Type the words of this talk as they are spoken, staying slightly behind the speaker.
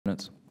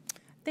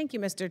Thank you,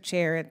 Mr.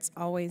 Chair. It's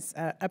always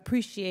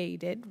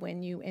appreciated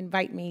when you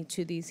invite me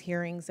to these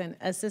hearings. And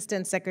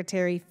Assistant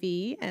Secretary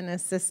Fee and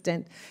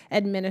Assistant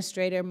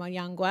Administrator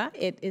Moyangwa,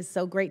 it is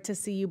so great to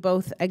see you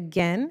both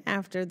again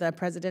after the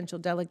presidential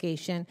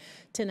delegation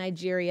to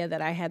Nigeria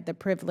that I had the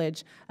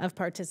privilege of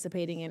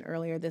participating in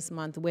earlier this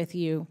month with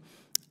you.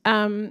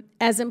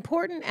 As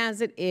important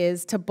as it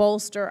is to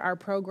bolster our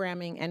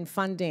programming and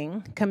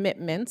funding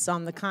commitments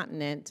on the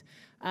continent,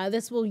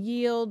 this will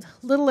yield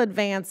little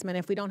advancement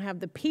if we don't have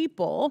the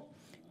people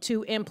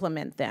to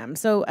implement them.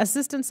 So,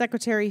 Assistant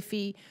Secretary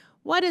Fee,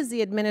 what is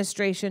the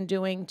administration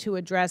doing to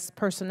address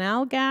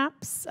personnel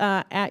gaps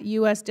at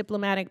U.S.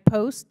 diplomatic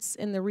posts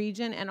in the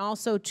region and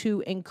also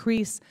to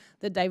increase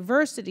the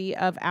diversity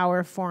of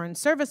our foreign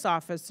service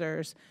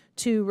officers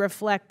to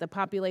reflect the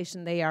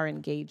population they are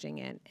engaging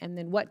in? And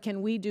then what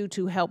can we do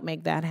to help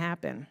make that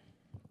happen?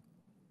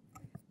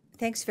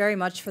 Thanks very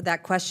much for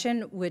that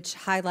question, which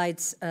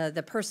highlights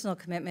the personal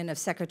commitment of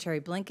Secretary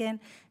Blinken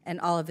and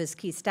all of his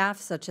key staff,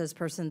 such as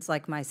persons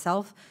like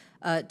myself,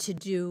 to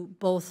do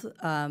both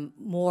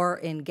more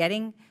in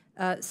getting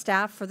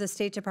staff for the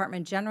State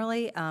Department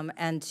generally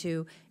and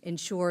to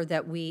ensure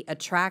that we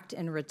attract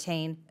and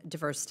retain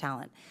diverse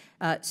talent.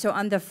 So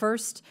on the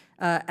first,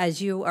 as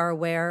you are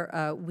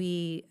aware,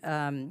 we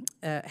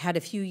had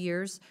a few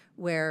years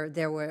where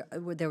there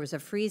was a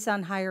freeze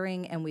on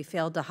hiring and we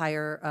failed to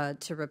hire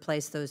to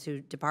replace those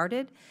who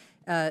departed.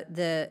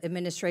 The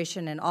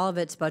administration and all of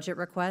its budget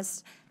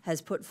requests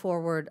has put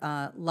forward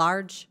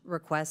large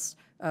requests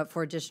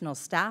for additional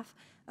staff.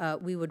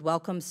 We would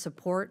welcome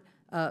support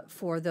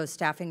for those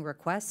staffing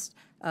requests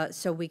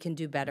so we can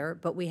do better,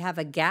 but we have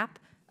a gap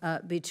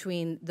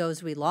between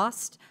those we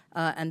lost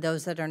and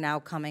those that are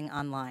now coming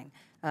online.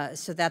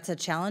 So that's a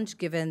challenge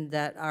given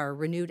that our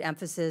renewed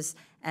emphasis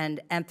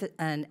and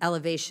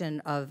elevation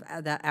of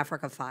the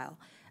Africa file.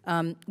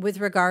 With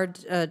regard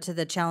to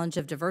the challenge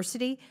of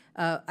diversity,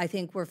 I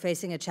think we're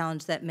facing a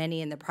challenge that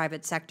many in the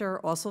private sector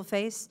also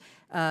face,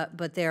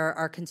 but there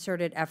are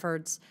concerted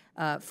efforts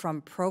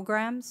from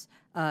programs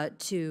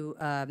to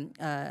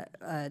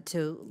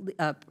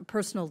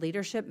personal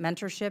leadership,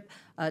 mentorship,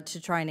 to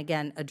try and,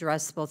 again,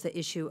 address both the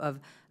issue of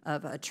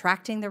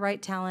attracting the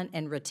right talent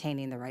and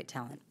retaining the right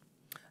talent.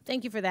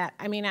 Thank you for that.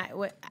 I mean,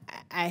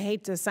 I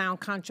hate to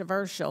sound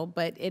controversial,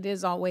 but it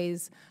is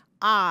always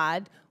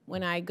odd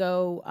when I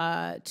go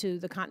to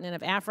the continent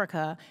of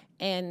Africa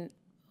and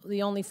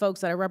the only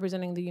folks that are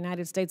representing the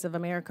United States of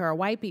America are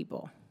white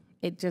people.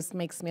 It just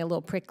makes me a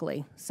little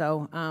prickly.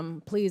 So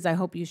please, I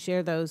hope you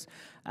share those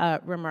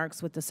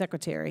remarks with the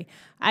Secretary.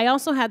 I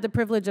also had the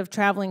privilege of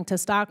traveling to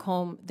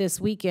Stockholm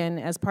this weekend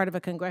as part of a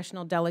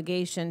congressional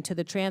delegation to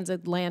the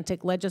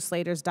Transatlantic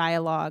Legislators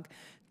Dialogue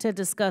to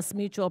discuss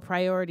mutual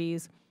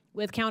priorities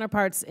with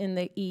counterparts in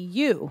the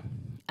EU.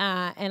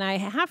 And I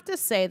have to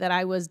say that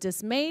I was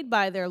dismayed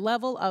by their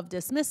level of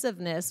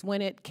dismissiveness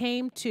when it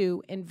came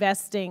to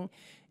investing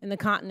in the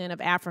continent of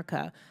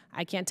Africa.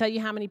 I can't tell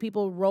you how many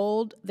people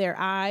rolled their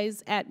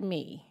eyes at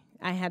me.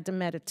 I had to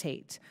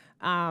meditate.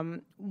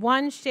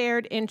 One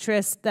shared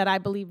interest that I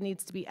believe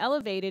needs to be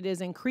elevated is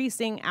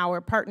increasing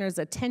our partners'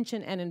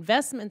 attention and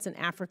investments in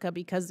Africa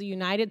because the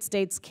United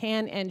States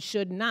can and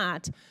should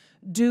not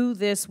do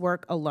this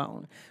work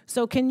alone.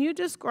 So can you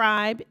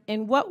describe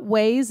in what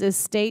ways is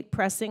state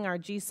pressing our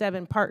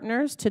G7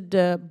 partners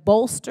to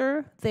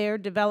bolster their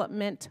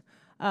development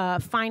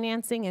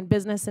financing and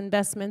business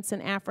investments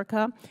in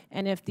Africa?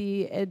 And if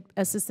the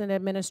Assistant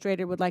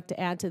Administrator would like to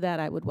add to that,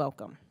 I would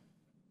welcome.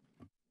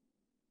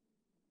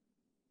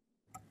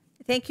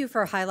 Thank you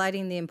for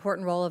highlighting the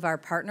important role of our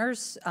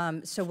partners.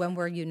 So when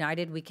we're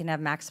united, we can have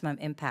maximum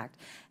impact.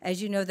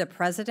 As you know, the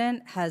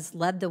President has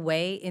led the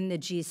way in the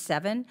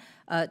G7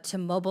 to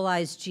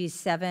mobilize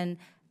G7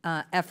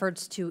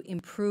 efforts to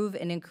improve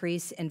and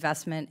increase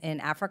investment in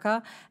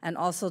Africa and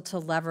also to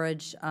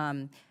leverage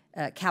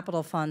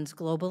capital funds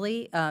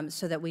globally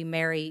so that we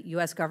marry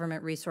U.S.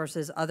 government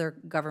resources, other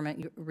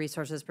government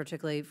resources,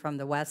 particularly from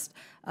the West,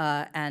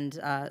 and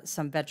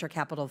some venture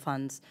capital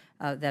funds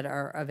that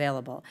are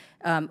available.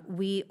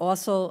 We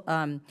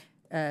also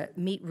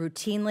meet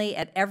routinely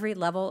at every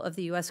level of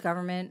the U.S.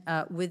 government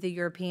with the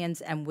Europeans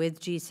and with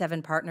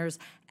G7 partners.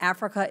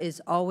 Africa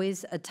is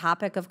always a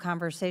topic of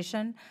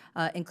conversation,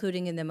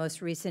 including in the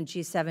most recent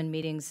G7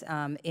 meetings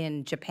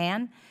in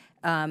Japan.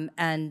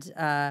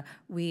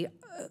 We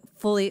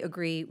fully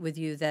agree with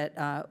you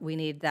that we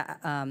need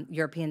the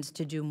Europeans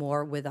to do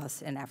more with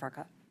us in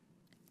Africa.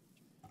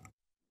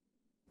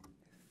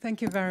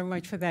 Thank you very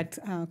much for that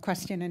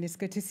question, and it's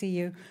good to see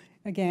you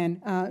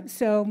again.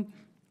 So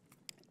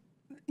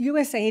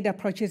USAID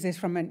approaches this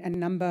from a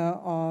number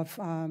of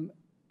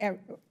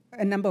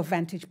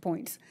vantage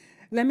points.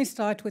 Let me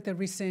start with the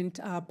recent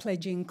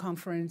pledging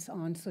conference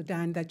on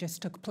Sudan that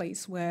just took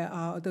place, where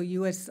the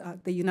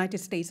United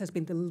States has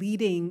been the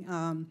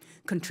leading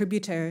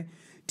contributor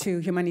to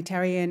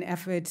humanitarian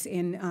efforts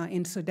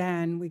in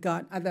Sudan. We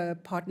got other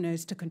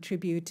partners to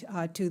contribute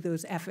to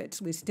those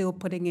efforts. We're still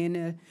putting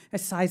in a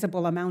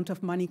sizable amount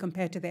of money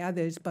compared to the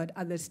others, but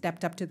others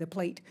stepped up to the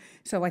plate.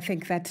 So I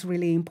think that's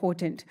really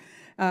important.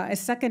 A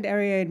second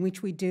area in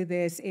which we do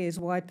this is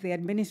what the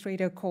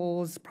administrator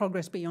calls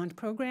Progress Beyond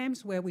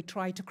programs, where we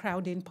try to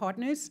crowd in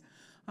partners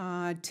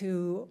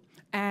to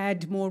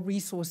add more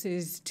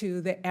resources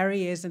to the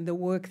areas and the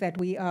work that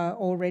we are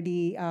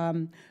already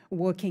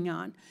working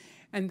on.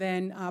 And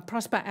then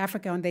Prosper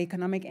Africa on the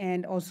economic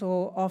end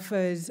also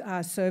offers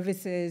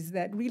services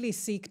that really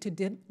seek to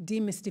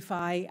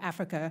demystify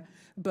Africa,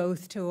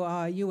 both to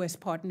our US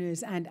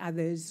partners and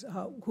others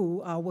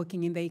who are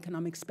working in the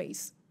economic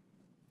space.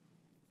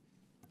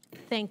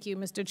 Thank you,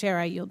 Mr. Chair.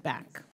 I yield back.